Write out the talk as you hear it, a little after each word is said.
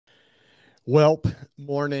Welp,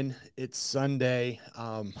 morning. It's Sunday.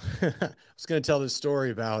 I was going to tell this story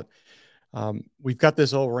about we've got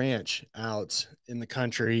this old ranch out in the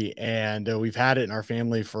country, and we've had it in our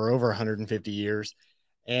family for over 150 years.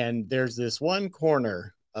 And there's this one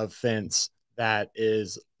corner of fence that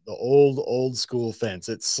is the old school fence.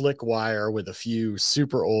 It's slick wire with a few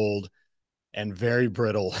super old and very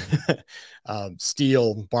brittle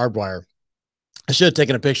steel barbed wire. I should have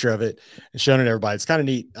taken a picture of it and shown it to everybody. It's kind of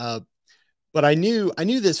neat. But I knew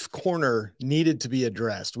this corner needed to be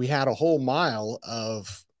addressed. We had a whole mile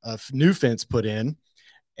of new fence put in,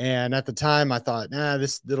 and at the time I thought, nah,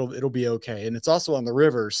 it'll be okay. And it's also on the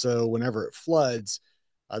river, so whenever it floods,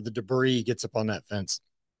 the debris gets up on that fence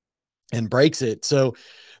and breaks it. So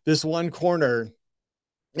this one corner,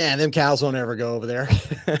 man, them cows won't ever go over there.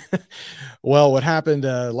 Well, what happened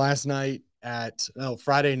last night at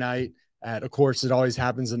Friday night at, of course, it always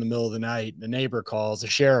happens in the middle of the night. The neighbor calls, the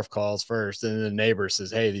sheriff calls first, and then the neighbor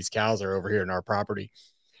says, "Hey, these cows are over here in our property,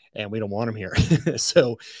 and we don't want them here."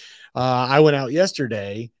 So I went out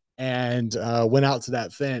yesterday and went out to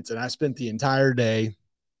that fence, and I spent the entire day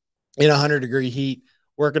in 100-degree heat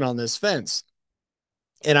working on this fence.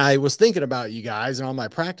 And I was thinking about you guys and all my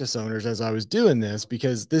practice owners as I was doing this,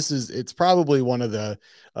 because it's probably one of the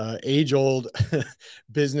age old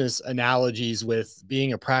business analogies with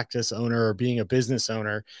being a practice owner or being a business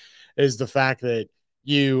owner, is the fact that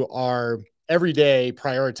you are every day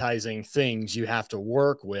prioritizing things you have to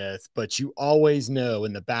work with, but you always know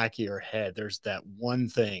in the back of your head, there's that one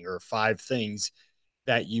thing or five things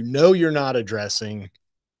that you're not addressing,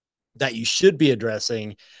 that you should be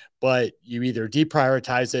addressing, but you either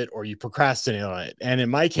deprioritize it or you procrastinate on it. And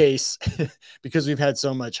in my case, because we've had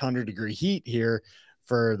so much 100-degree heat here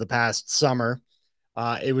for the past summer,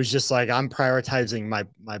 it was just like I'm prioritizing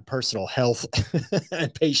my personal health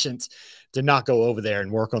and patience to not go over there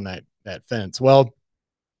and work on that fence. Well,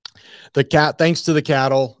 thanks to the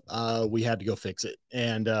cattle, we had to go fix it.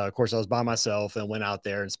 And of course, I was by myself and went out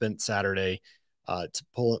there and spent Saturday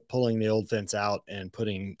pulling the old fence out and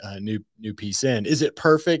putting a new piece in. Is it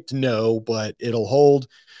perfect? No, but it'll hold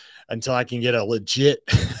until I can get a legit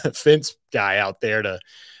fence guy out there to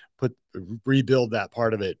rebuild that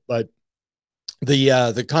part of it. But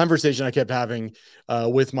the conversation I kept having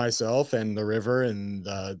with myself and the river and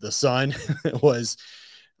the sun was,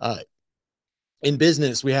 uh, in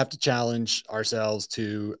business, we have to challenge ourselves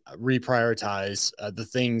to reprioritize the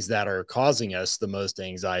things that are causing us the most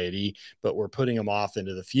anxiety, but we're putting them off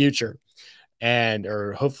into the future, and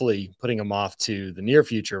or hopefully putting them off to the near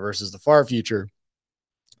future versus the far future.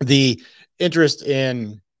 The interest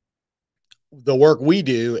in the work we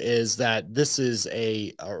do is that this is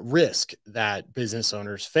a risk that business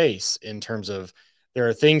owners face, in terms of there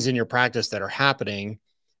are things in your practice that are happening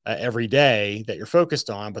every day that you're focused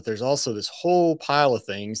on, but there's also this whole pile of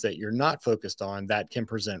things that you're not focused on that can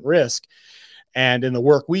present risk. And in the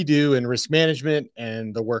work we do in risk management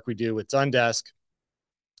and the work we do with Dundesk,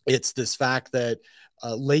 it's this fact that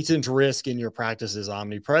latent risk in your practice is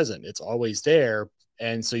omnipresent. It's always there.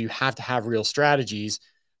 And so you have to have real strategies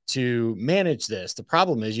to manage this. The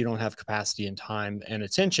problem is you don't have capacity and time and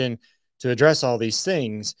attention to address all these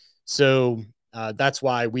things. So that's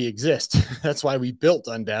why we exist. That's why we built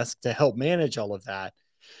Undesk, to help manage all of that.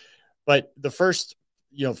 But the first,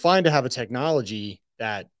 fine to have a technology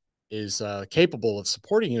that is capable of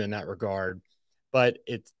supporting you in that regard. But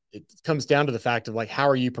it comes down to the fact of, like, how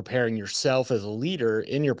are you preparing yourself as a leader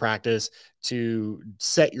in your practice to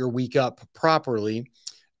set your week up properly,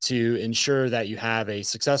 to ensure that you have a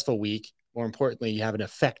successful week. More importantly, you have an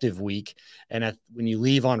effective week. And when you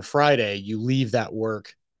leave on Friday, you leave that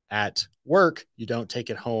work at work. You don't take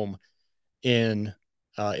it home into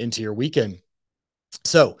your weekend.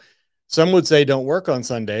 So some would say don't work on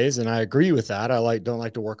Sundays, and I agree with that. Don't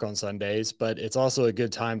like to work on Sundays, but it's also a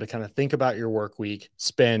good time to kind of think about your work week,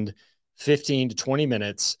 spend 15 to 20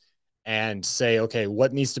 minutes and say, okay,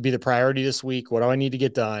 what needs to be the priority this week? What do I need to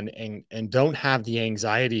get done? And don't have the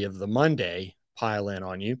anxiety of the Monday pile in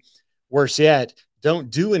on you. Worse yet, don't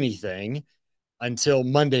do anything until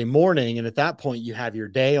Monday morning. And at that point, you have your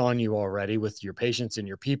day on you already with your patients and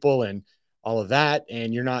your people and all of that.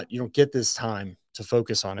 And you don't get this time to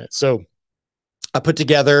focus on it. So I put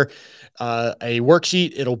together a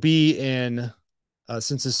worksheet. It'll be in,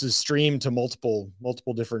 since this is streamed to multiple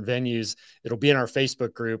different venues, it'll be in our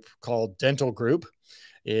Facebook group called Dental Group.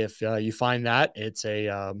 If you find that, it's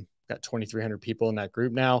got 2,300 people in that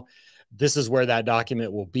group now. This is where that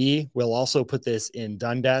document will be. We'll also put this in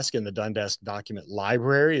Dundesk, in the Dundesk document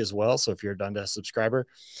library as well. So if you're a Dundesk subscriber,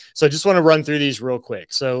 so I just want to run through these real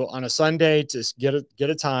quick. So on a Sunday, just get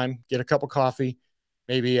a time, get a cup of coffee,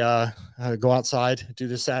 maybe go outside, do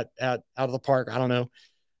this at out of the park. I don't know.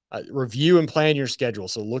 Review and plan your schedule.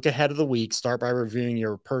 So look ahead of the week. Start by reviewing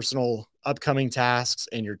your personal upcoming tasks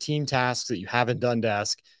and your team tasks that you haven't done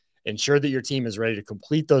desk. Ensure that your team is ready to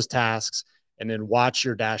complete those tasks, and then watch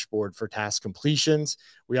your dashboard for task completions.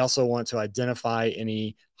 We also want to identify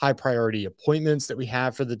any high priority appointments that we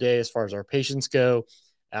have for the day as far as our patients go,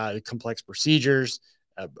 complex procedures.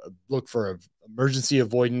 Look for emergency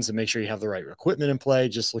avoidance and make sure you have the right equipment in play,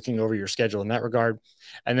 just looking over your schedule in that regard.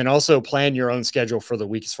 And then also plan your own schedule for the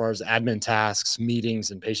week as far as admin tasks,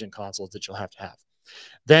 meetings, and patient consults that you'll have to have.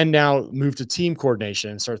 Then now move to team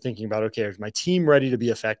coordination and start thinking about, okay, is my team ready to be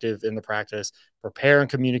effective in the practice? Prepare and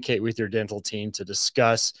communicate with your dental team to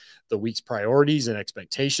discuss the week's priorities and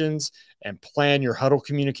expectations, and plan your huddle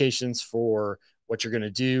communications for what you're going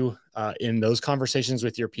to do in those conversations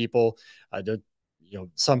with your people.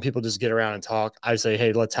 Some people just get around and talk. I say,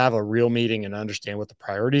 hey, let's have a real meeting and understand what the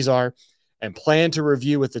priorities are, and plan to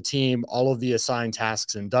review with the team all of the assigned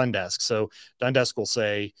tasks in Done Desk. So Done Desk will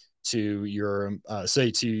say to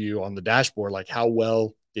you on the dashboard, like, how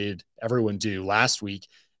well did everyone do last week?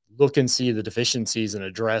 Look and see the deficiencies and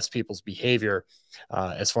address people's behavior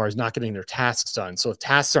as far as not getting their tasks done. So if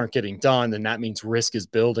tasks aren't getting done, then that means risk is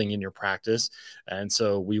building in your practice. And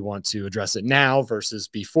so we want to address it now versus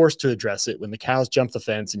be forced to address it when the cows jump the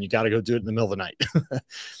fence and you got to go do it in the middle of the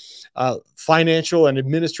night. Financial and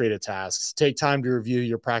administrative tasks. Take time to review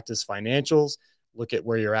your practice financials, look at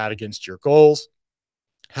where you're at against your goals.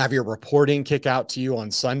 Have your reporting kick out to you on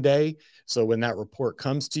Sunday. So when that report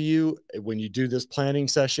comes to you, when you do this planning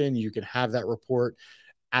session, you can have that report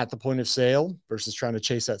at the point of sale versus trying to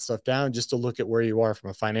chase that stuff down, just to look at where you are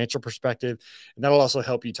from a financial perspective. And that'll also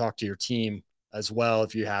help you talk to your team as well.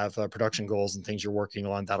 If you have production goals and things you're working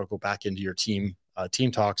on, that'll go back into your team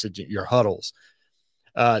talks, your huddles.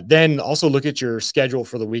 Then also look at your schedule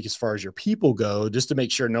for the week as far as your people go, just to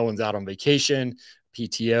make sure no one's out on vacation,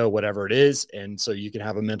 PTO, whatever it is. And so you can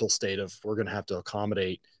have a mental state of, we're going to have to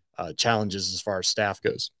accommodate challenges as far as staff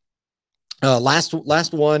goes.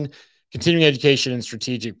 Last one, continuing education and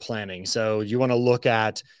strategic planning. So you want to look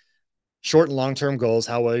at short and long-term goals,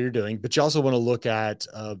 how well you're doing, but you also want to look at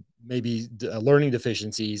maybe learning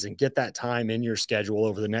deficiencies and get that time in your schedule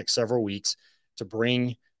over the next several weeks to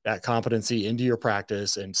bring that competency into your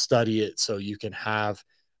practice and study it so you can have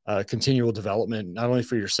continual development, not only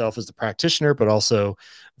for yourself as the practitioner, but also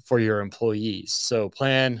for your employees. So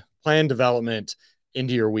plan development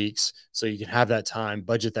into your weeks so you can have that time,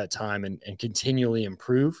 budget that time, and continually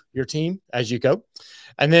improve your team as you go.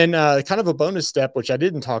 And then kind of a bonus step, which I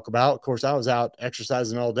didn't talk about. Of course, I was out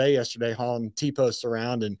exercising all day yesterday, hauling T-posts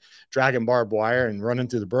around and dragging barbed wire and running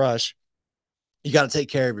through the brush. You got to take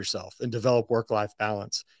care of yourself and develop work-life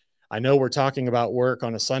balance. I know we're talking about work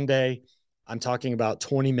on a Sunday. I'm talking about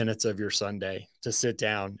 20 minutes of your Sunday to sit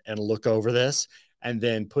down and look over this, and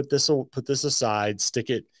then put this aside, stick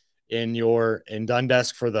it in Done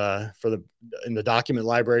Desk in the document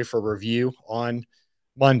library for review on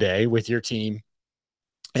Monday with your team.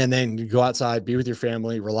 And then you go outside, be with your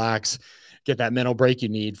family, relax, get that mental break you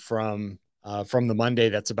need from the Monday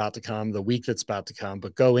that's about to come, the week that's about to come,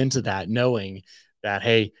 but go into that knowing that,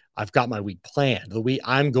 hey, I've got my week planned. The week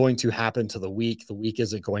I'm going to happen to the week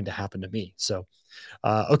isn't going to happen to me. So,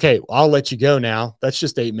 okay, I'll let you go now. That's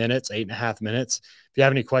just 8.5 minutes. If you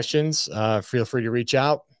have any questions, feel free to reach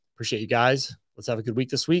out. Appreciate you guys. Let's have a good week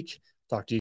this week. Talk to you.